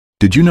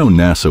Did you know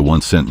NASA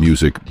once sent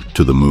music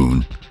to the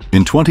moon?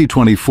 In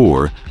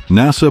 2024,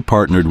 NASA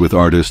partnered with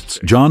artists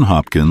John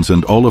Hopkins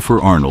and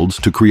Olafur Arnalds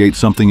to create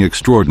something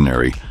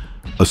extraordinary,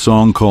 a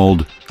song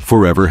called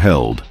Forever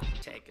Held.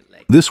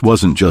 This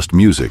wasn't just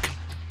music.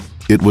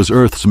 It was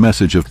Earth's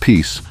message of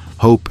peace,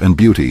 hope, and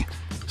beauty,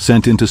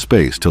 sent into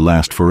space to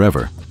last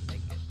forever.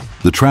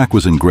 The track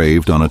was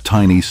engraved on a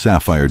tiny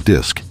sapphire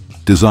disc,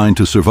 designed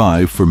to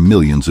survive for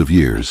millions of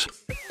years.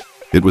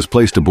 It was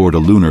placed aboard a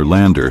lunar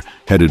lander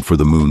headed for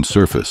the moon's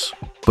surface.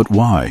 But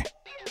why?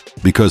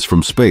 Because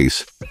from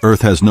space,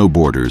 Earth has no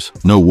borders,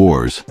 no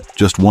wars,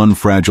 just one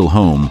fragile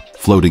home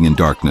floating in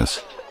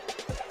darkness.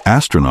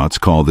 Astronauts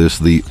call this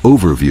the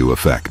overview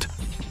effect,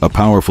 a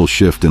powerful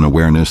shift in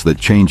awareness that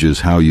changes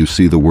how you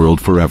see the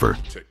world forever.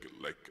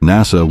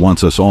 NASA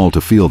wants us all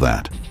to feel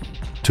that,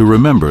 to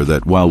remember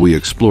that while we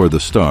explore the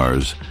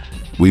stars,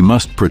 we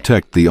must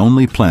protect the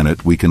only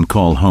planet we can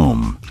call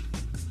home.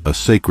 A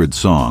sacred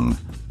song,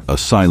 a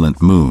silent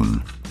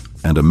moon,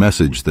 and a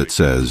message that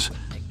says,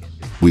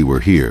 "We were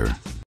here."